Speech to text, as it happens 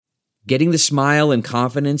Getting the smile and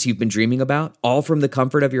confidence you've been dreaming about, all from the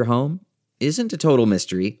comfort of your home, isn't a total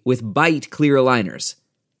mystery with Bite clear aligners.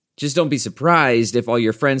 Just don't be surprised if all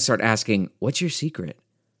your friends start asking, "What's your secret?"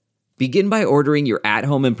 Begin by ordering your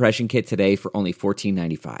at-home impression kit today for only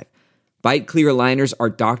 $14.95. Bite clear aligners are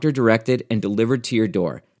doctor-directed and delivered to your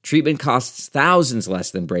door. Treatment costs thousands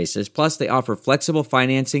less than braces, plus they offer flexible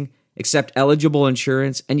financing, accept eligible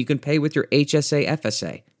insurance, and you can pay with your HSA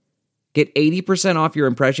FSA. Get 80% off your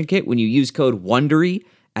impression kit when you use code WONDERY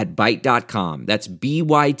at Byte.com. That's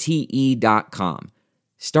BYTE.com.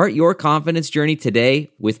 Start your confidence journey today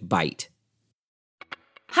with Byte.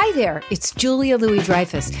 Hi there, it's Julia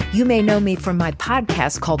Louis-Dreyfus. You may know me from my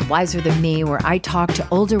podcast called Wiser Than Me, where I talk to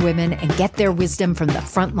older women and get their wisdom from the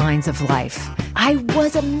front lines of life. I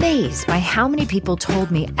was amazed by how many people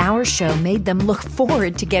told me our show made them look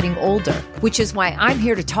forward to getting older, which is why I'm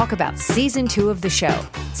here to talk about season 2 of the show.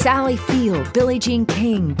 Sally Field, Billie Jean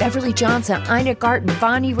King, Beverly Johnson, Ina Garten,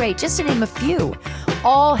 Bonnie Raitt, just to name a few.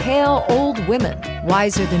 All hail old women.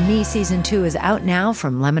 Wiser Than Me season 2 is out now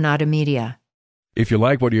from Lemonada Media. If you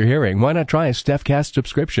like what you're hearing, why not try a StephCast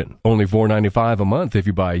subscription? Only $4.95 a month if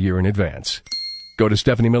you buy a year in advance. Go to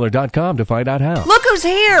StephanieMiller.com to find out how. Look who's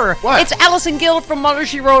here! What? It's Allison Gill from Mother,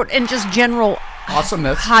 She Wrote, and just general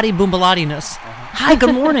awesomeness. Hottie boombaladiness. Hi,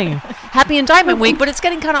 good morning. Happy Indictment Week, but it's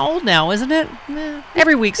getting kind of old now, isn't it?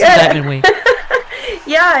 Every week's Indictment Week.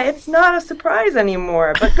 Yeah, it's not a surprise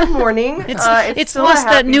anymore, but good morning. It's less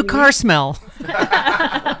that new car smell.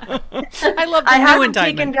 I love the new indictment. I haven't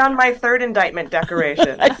taken down my third indictment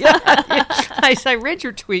decoration. I read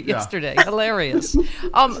your tweet yesterday. Hilarious.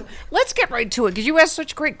 Let's get right to it, because you asked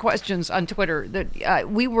such great questions on Twitter that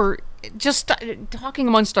we were just talking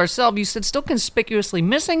amongst ourselves. You said still conspicuously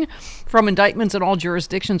missing from indictments in all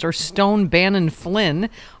jurisdictions are Stone, Bannon, Flynn.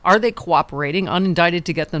 Are they cooperating, unindicted,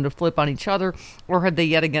 to get them to flip on each other, or have they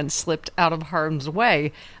yet again slipped out of harm's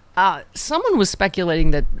way? Someone was speculating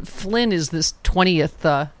that Flynn is this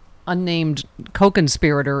 20th unnamed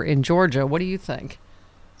co-conspirator in Georgia. What do you think?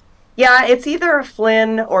 Yeah, it's either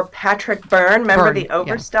Flynn or Patrick Byrne. Remember the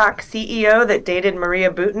Overstock CEO that dated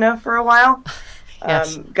Maria Butina for a while?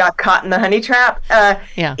 Yes. Got caught in the honey trap.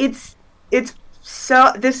 It's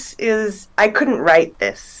so, this is, I couldn't write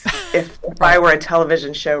this if I were a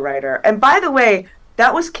television show writer. And by the way,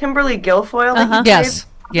 that was Kimberly Guilfoyle.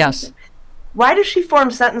 Yes. Why does she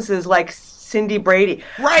form sentences like Cindy Brady?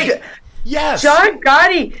 Right. Yes. John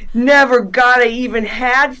Gotti never got even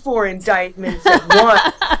had 4 indictments at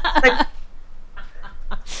once. Like,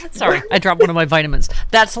 sorry, I dropped one of my vitamins.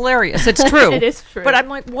 That's hilarious. It's true. It is true. But I'm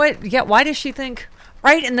like, what? Yeah, why does she think?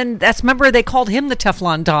 Right, and then remember they called him the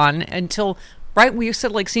Teflon Don until, right, we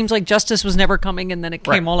said, like, seems like justice was never coming, and then it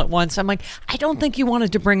came all at once. I'm like, I don't think you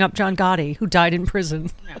wanted to bring up John Gotti, who died in prison.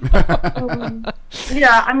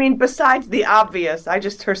 Yeah, I mean, besides the obvious,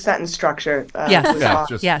 her sentence structure.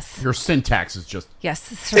 Yes. Your syntax is just.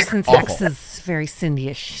 Yes, her syntax is very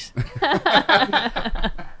Cindy-ish.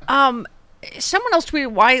 Someone else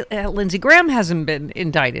tweeted why Lindsey Graham hasn't been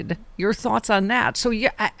indicted. Your thoughts on that? So, yeah,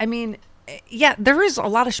 there is a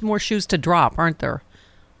lot of more shoes to drop, aren't there?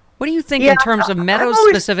 What do you think in terms of Meadows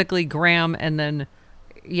specifically, Graham, and then,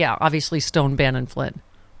 obviously Stone, Bannon, Flynn?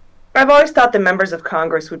 I've always thought the members of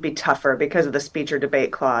Congress would be tougher because of the speech or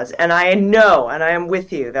debate clause. And I know, and I am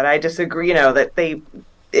with you, that I disagree, that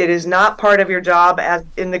it is not part of your job as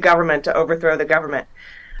in the government to overthrow the government.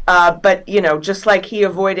 But, just like he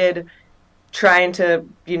avoided trying to,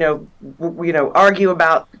 argue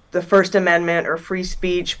about the First Amendment or free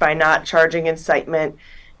speech by not charging incitement,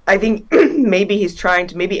 I think maybe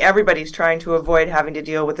everybody's trying to avoid having to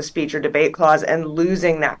deal with the speech or debate clause and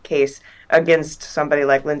losing that case against somebody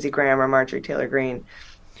like Lindsey Graham or Marjorie Taylor Greene.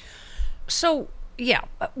 So,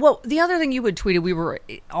 well, the other thing you had tweeted, we were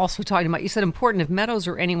also talking about, you said important if Meadows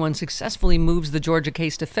or anyone successfully moves the Georgia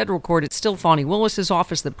case to federal court, it's still Fani Willis's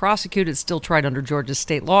office that prosecutes. It's still tried under Georgia's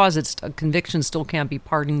state laws. A conviction still can't be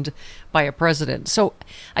pardoned by a president. So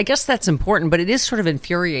I guess that's important, but it is sort of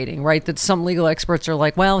infuriating, right, that some legal experts are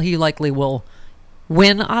like, well, he likely will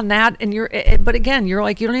win on that. And but again, you're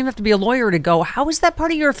like, you don't even have to be a lawyer to go, how is that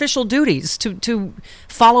part of your official duties to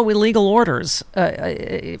follow illegal orders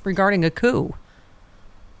regarding a coup?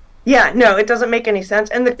 Yeah, no, it doesn't make any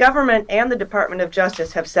sense. And the government and the Department of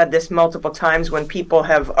Justice have said this multiple times when people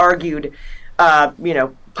have argued,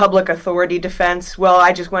 public authority defense. Well,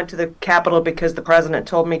 I just went to the Capitol because the president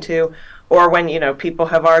told me to. Or when, people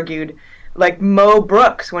have argued, like Mo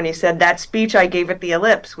Brooks, when he said that speech I gave at the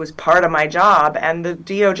Ellipse was part of my job. And the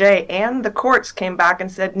DOJ and the courts came back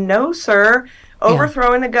and said, no, sir,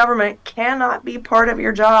 overthrowing the government cannot be part of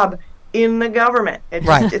your job in the government. It's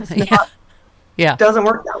not. Yeah. Doesn't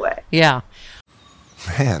work that way. Yeah.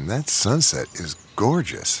 Man, that sunset is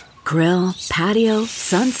gorgeous. Grill, patio,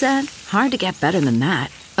 sunset. Hard to get better than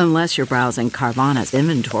that. Unless you're browsing Carvana's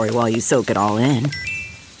inventory while you soak it all in.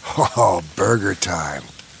 Oh, burger time.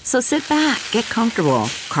 So sit back, get comfortable.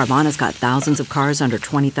 Carvana's got thousands of cars under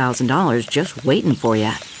 $20,000 just waiting for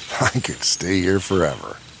you. I could stay here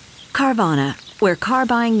forever. Carvana, where car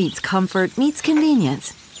buying meets comfort meets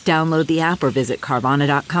convenience. Download the app or visit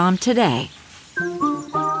Carvana.com today.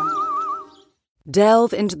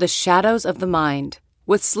 Delve into the shadows of the mind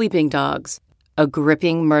with Sleeping Dogs, a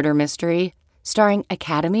gripping murder mystery starring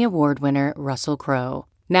Academy Award winner Russell Crowe.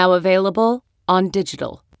 Now available on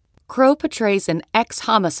digital. Crowe portrays an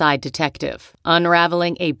ex-homicide detective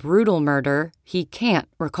unraveling a brutal murder he can't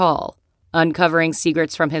recall. Uncovering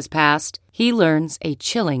secrets from his past, he learns a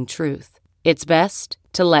chilling truth. It's best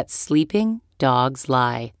to let sleeping dogs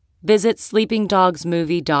lie. Visit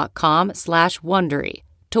sleepingdogsmovie.com/Wondery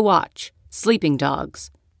to watch Sleeping Dogs,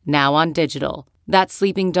 now on digital. That's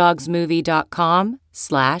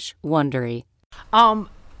sleepingdogsmovie.com/Wondery.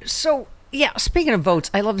 So, yeah, speaking of votes,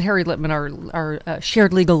 I loved Harry Littman, our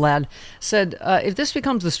shared legal lad, said, if this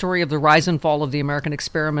becomes the story of the rise and fall of the American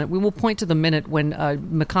experiment, we will point to the minute when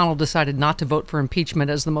McConnell decided not to vote for impeachment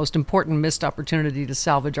as the most important missed opportunity to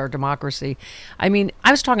salvage our democracy. I mean,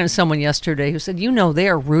 I was talking to someone yesterday who said, they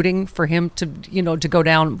are rooting for him to go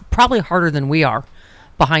down probably harder than we are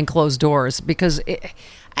behind closed doors, because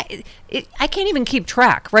I can't even keep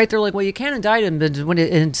track, right? They're like, well, you can't indict him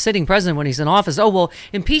in sitting president when he's in office. Oh, well,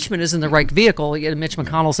 impeachment isn't the right vehicle. Mitch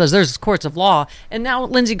McConnell says there's courts of law. And now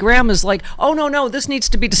Lindsey Graham is like, oh, no, this needs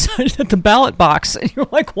to be decided at the ballot box. And you're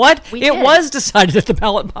like, what? It was decided at the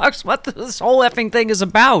ballot box. What this whole effing thing is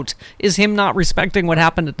about is him not respecting what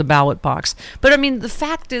happened at the ballot box. But I mean, the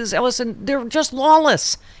fact is, Allison, they're just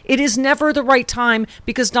lawless. It is never the right time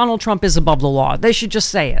because Donald Trump is above the law. They should just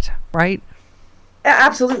say it, right?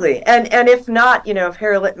 Absolutely. And if not, if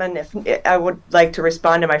Harry Littman, I would like to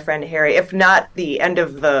respond to my friend Harry, if not the end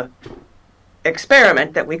of the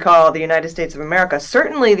experiment that we call the United States of America,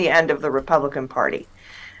 certainly the end of the Republican Party.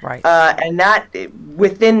 Right. And that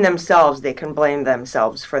within themselves, they can blame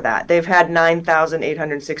themselves for that. They've had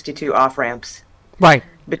 9,862 off-ramps. Right.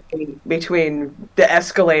 Between the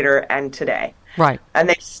escalator and today. Right. And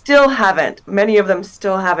many of them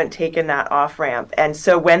still haven't taken that off-ramp. And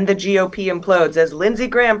so when the GOP implodes, as Lindsey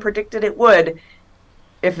Graham predicted it would,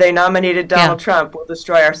 if they nominated Donald Trump, we'll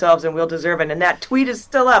destroy ourselves and we'll deserve it. And that tweet is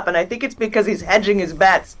still up. And I think it's because he's hedging his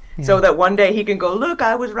bets so that one day he can go, look,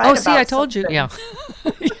 I was right about I told something. you. Yeah.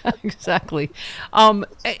 Yeah, exactly.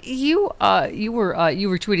 You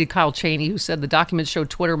retweeted Kyle Cheney, who said the documents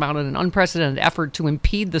showed Twitter mounted an unprecedented effort to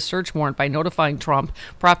impede the search warrant by notifying Trump,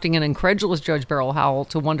 prompting an incredulous Judge Beryl Howell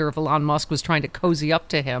to wonder if Elon Musk was trying to cozy up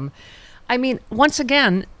to him. I mean, once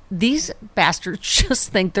again, these bastards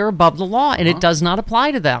just think they're above the law, and it does not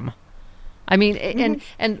apply to them. I mean,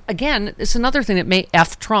 and again, it's another thing that may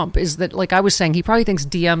F Trump is that, like I was saying, he probably thinks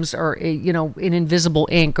DMs are, in invisible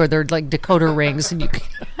ink, or they're like decoder rings, and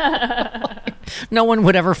no one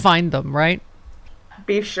would ever find them, right?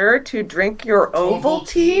 Be sure to drink your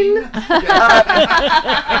Ovaltine.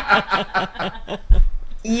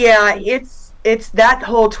 Yeah, it's that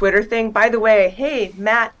whole Twitter thing. By the way, hey,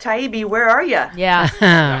 Matt Taibbi, where are you? Yeah.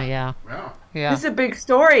 Yeah. This is a big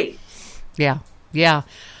story. Yeah.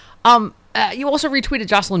 You also retweeted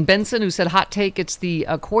Jocelyn Benson, who said, hot take, it's the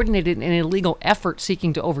coordinated and illegal effort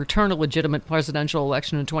seeking to overturn a legitimate presidential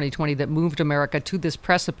election in 2020 that moved America to this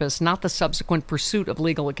precipice, not the subsequent pursuit of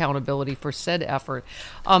legal accountability for said effort.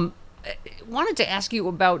 Wanted to ask you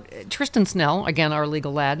about Tristan Snell, again, our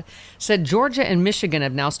legal lad, said Georgia and Michigan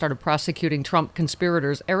have now started prosecuting Trump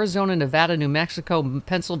conspirators. Arizona, Nevada, New Mexico,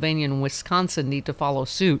 Pennsylvania, and Wisconsin need to follow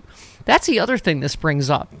suit. That's the other thing this brings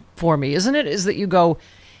up for me, isn't it? Is that you go,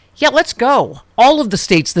 yeah, let's go. All of the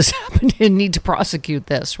states this happened in need to prosecute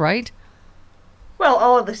this, right? Well,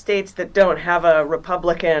 all of the states that don't have a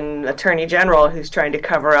Republican attorney general who's trying to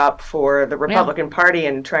cover up for the Republican Party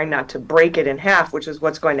and trying not to break it in half, which is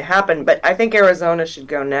what's going to happen. But I think Arizona should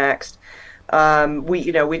go next.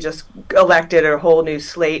 We just elected a whole new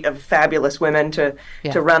slate of fabulous women to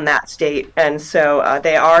run that state. And so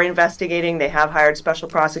they are investigating. They have hired special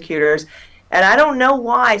prosecutors. And I don't know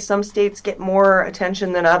why some states get more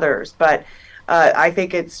attention than others, but I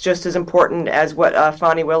think it's just as important as what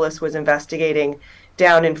Fani Willis was investigating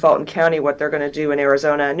down in Fulton County, what they're going to do in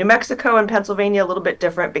Arizona. New Mexico and Pennsylvania, a little bit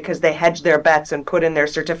different because they hedged their bets and put in their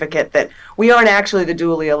certificate that we aren't actually the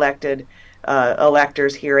duly elected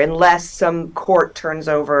electors here, unless some court turns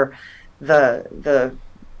over the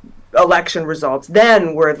election results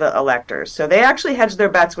then were the electors. So they actually hedged their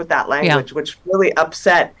bets with that language, which really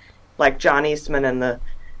upset like John Eastman and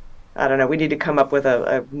I don't know, we need to come up with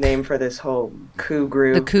a name for this whole coup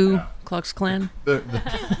group. The Ku Klux Klan? The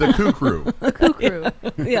coup crew. The coup crew.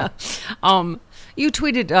 Yeah. You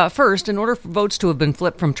tweeted first, in order for votes to have been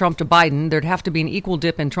flipped from Trump to Biden, there'd have to be an equal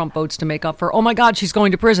dip in Trump votes to make up for, oh my God, she's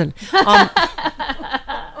going to prison.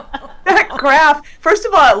 That graph, first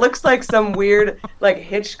of all, it looks like some weird, like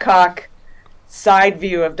Hitchcock side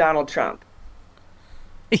view of Donald Trump.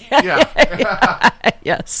 Yeah.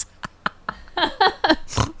 Yes.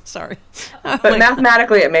 Sorry. But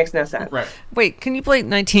mathematically, it makes no sense. Right. Wait, can you play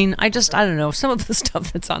 19? I don't know. Some of the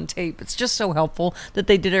stuff that's on tape, it's just so helpful that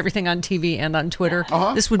they did everything on TV and on Twitter.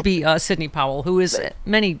 This would be Sidney Powell, who is,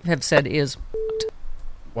 many have said is...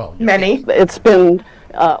 Well, Many. It's been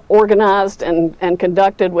organized and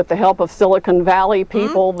conducted with the help of Silicon Valley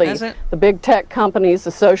people, the big tech companies,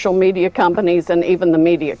 the social media companies, and even the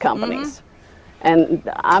media companies. And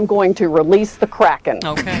I'm going to release the Kraken.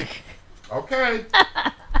 Okay. Okay.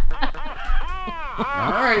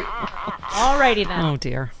 All right. Alrighty then. Oh,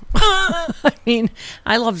 dear. I mean,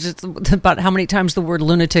 I love just about how many times the word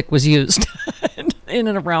lunatic was used in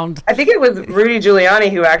and around. I think it was Rudy Giuliani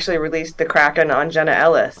who actually released the Kraken on Jenna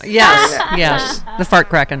Ellis. Yes, yes. The fart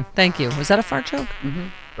Kraken. Thank you. Was that a fart joke? Mm-hmm.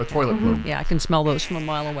 The toilet plume. Yeah, I can smell those from a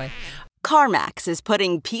mile away. CarMax is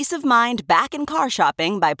putting peace of mind back in car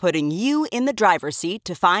shopping by putting you in the driver's seat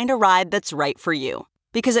to find a ride that's right for you.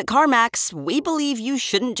 Because at CarMax, we believe you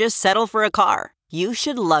shouldn't just settle for a car. You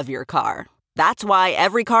should love your car. That's why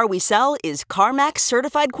every car we sell is CarMax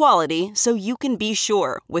certified quality, so you can be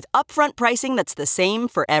sure with upfront pricing that's the same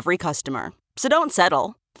for every customer. So don't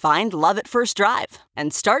settle. Find love at first drive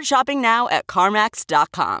and start shopping now at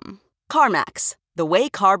CarMax.com. CarMax, the way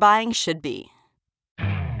car buying should be.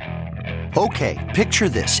 Okay, picture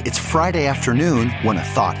this. It's Friday afternoon when a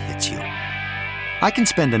thought hits you. I can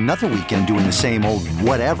spend another weekend doing the same old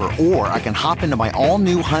whatever, or I can hop into my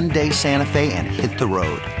all-new Hyundai Santa Fe and hit the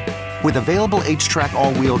road. With available H-Track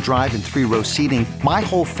all-wheel drive and 3-row seating, my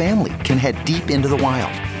whole family can head deep into the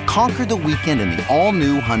wild. Conquer the weekend in the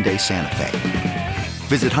all-new Hyundai Santa Fe.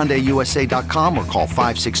 Visit HyundaiUSA.com or call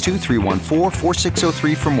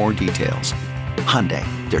 562-314-4603 for more details. Hyundai,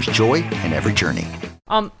 there's joy in every journey.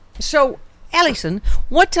 So, Allison,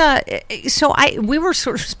 we were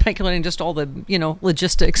sort of speculating just all the,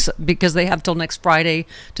 logistics because they have till next Friday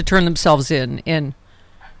to turn themselves in.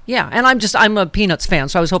 Yeah, and I'm a Peanuts fan,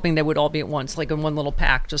 so I was hoping they would all be at once, like in one little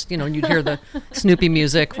pack, just, you'd hear the Snoopy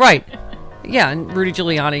music. Right. Yeah, and Rudy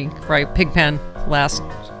Giuliani, right, Pigpen last.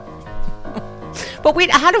 But we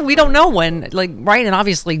don't know when, right? And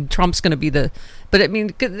obviously Trump's going to be but I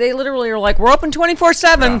mean, they literally are like, we're open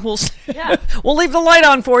 24/7. Yeah. We'll leave the light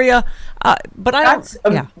on for you. But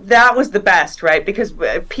that was the best, right? Because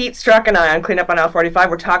Pete Strzok and I on Clean Up on Aisle 45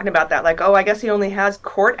 were talking about that. Like, I guess he only has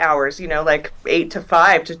court hours, like 8 to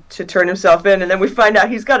 5 to turn himself in. And then we find out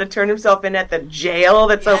he's got to turn himself in at the jail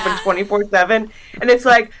that's open 24/7. And it's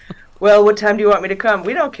like, well, what time do you want me to come?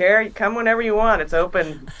 We don't care. You come whenever you want. It's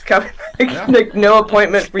open. Come, no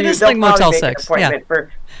appointment for you. It's like Motel 6. An appointment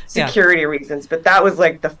for security reasons. But that was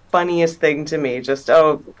like the funniest thing to me. Just,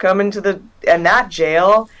 come into and that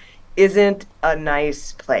jail isn't a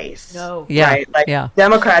nice place. No. Yeah. Right?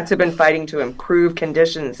 Democrats have been fighting to improve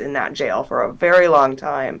conditions in that jail for a very long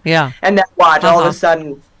time. Yeah. And then watch, all of a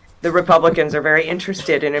sudden, the Republicans are very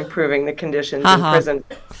interested in improving the conditions in prison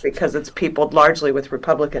because it's peopled largely with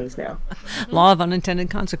Republicans now. Law of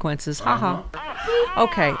unintended consequences.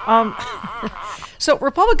 Okay. So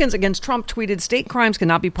Republicans against Trump tweeted, state crimes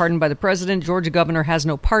cannot be pardoned by the president. Georgia governor has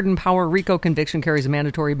no pardon power. RICO conviction carries a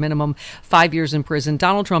mandatory minimum 5 years in prison.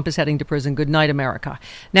 Donald Trump is heading to prison. Good night, America.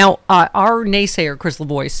 Now, our naysayer, Chris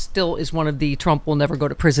LaVoie, still is one of the Trump will never go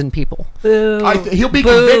to prison people. Boo. He'll be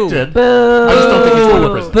convicted. Boo. I just don't think he's going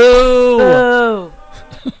to prison. Boo.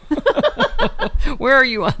 Where are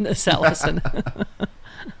you on this, Allison?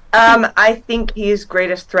 I think his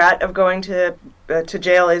greatest threat of going to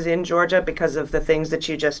jail is in Georgia because of the things that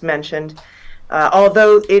you just mentioned.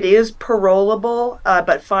 Although it is parolable,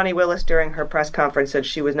 but Fani Willis during her press conference said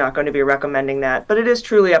she was not going to be recommending that. But it is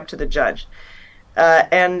truly up to the judge.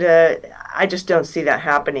 And I just don't see that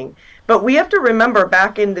happening. But we have to remember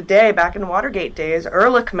back in the Watergate days,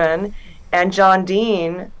 Ehrlichman and John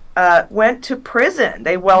Dean went to prison.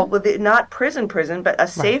 Not prison, but a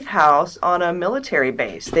safe house on a military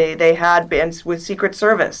base. They had been with Secret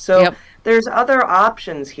Service. So there's other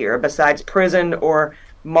options here besides prison or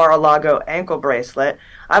Mar-a-Lago ankle bracelet.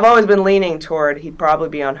 I've always been leaning toward he'd probably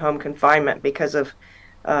be on home confinement because of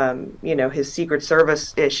his Secret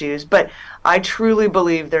Service issues. But I truly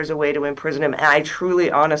believe there's a way to imprison him. And I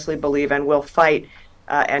truly, honestly believe and will fight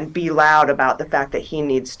and be loud about the fact that he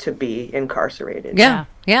needs to be incarcerated.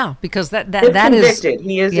 Yeah, because that if is convicted.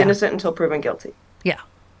 He is innocent until proven guilty. Yeah.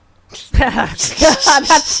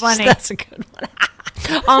 That's funny. That's a good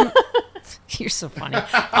one. You're so funny.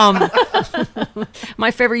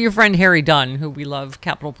 My favorite, your friend Harry Dunn, who we love,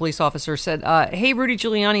 Capitol Police Officer, said, "Hey, Rudy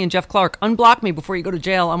Giuliani and Jeff Clark, unblock me before you go to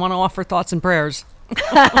jail. I want to offer thoughts and prayers."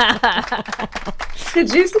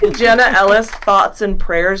 Did you see Jenna Ellis' thoughts and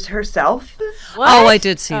prayers herself? What? Oh, I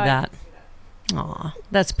did see that. Aw,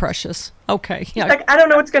 that's precious. Okay. Yeah. Like, I don't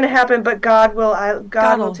know what's going to happen, but God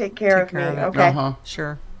will take care of me. Okay. Uh-huh.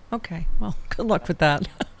 Sure. Okay. Well, good luck with that.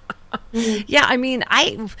 Yeah, I mean,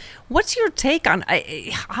 what's your take on?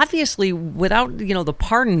 Obviously, without the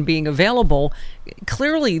pardon being available,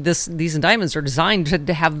 clearly these indictments are designed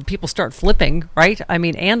to have people start flipping, right? I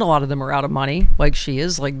mean, and a lot of them are out of money, like she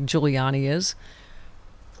is, like Giuliani is.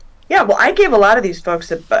 Yeah, well, I gave a lot of these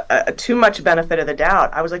folks too much benefit of the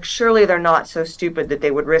doubt. I was like, surely they're not so stupid that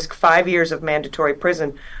they would risk 5 years of mandatory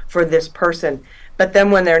prison for this person. But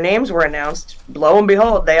then when their names were announced, lo and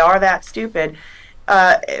behold, they are that stupid.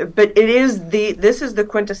 But this is the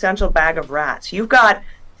quintessential bag of rats. You've got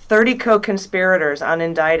 30 co-conspirators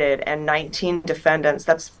unindicted and 19 defendants.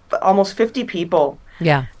 That's almost 50 people.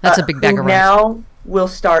 Yeah, that's a big bag of rats. Now will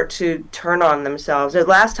start to turn on themselves. The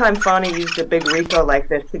last time Fani used a big RICO like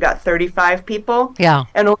this, he got 35 people. Yeah.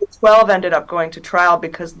 And only 12 ended up going to trial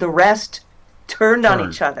because the rest turned on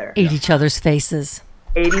each other. Ate each other's faces.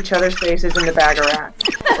 Ate each other's faces in the bag of rats.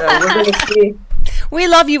 So we're going to see. We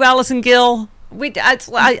love you, Allison Gill.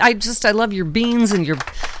 I love your beans and your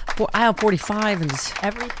aisle 45 and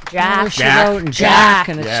every Jack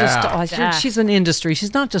and it's just she's an industry.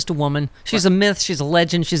 She's not just a woman. She's a myth. She's a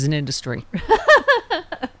legend. She's an industry.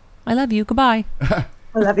 I love you. Goodbye. I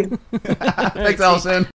love you. Thanks, Allison.